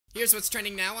Here's what's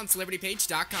trending now on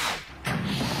CelebrityPage.com.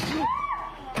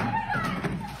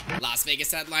 Las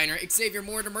Vegas headliner Xavier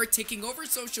Mortimer taking over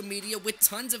social media with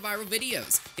tons of viral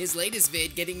videos. His latest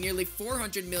vid getting nearly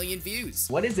 400 million views.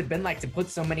 What has it been like to put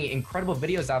so many incredible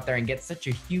videos out there and get such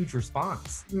a huge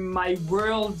response? My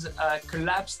world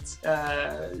collapsed,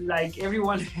 like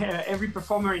everyone, every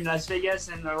performer in Las Vegas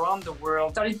and around the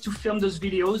world started to film those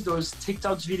videos, those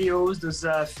TikToks videos, those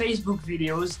Facebook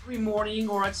videos. Every morning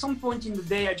or at some point in the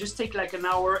day, I just take like an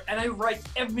hour and I write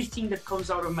everything that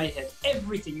comes out of my head,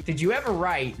 everything. Did you ever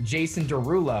write Jason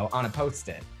Derulo on a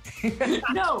post-it?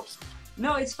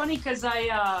 No, it's funny because I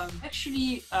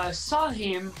actually saw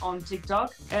him on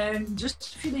TikTok, and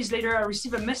just a few days later I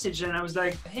received a message and I was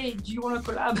like, hey, do you want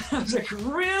to collab? I was like,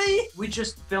 really? We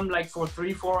just filmed like for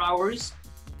 3-4 hours,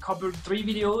 covered 3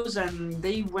 videos, and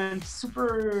they went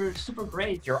super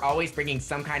great. You're always bringing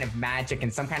some kind of magic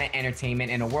and some kind of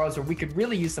entertainment in a world where we could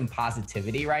really use some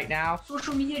positivity right now.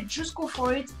 Social media, just go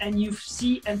for it and you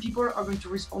see, and people are going to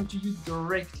respond to you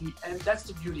directly, and that's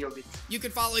the beauty of it. You can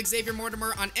follow Xavier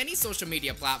Mortimer on any social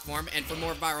media platform, and for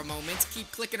more viral moments,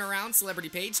 keep clicking around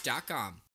CelebrityPage.com.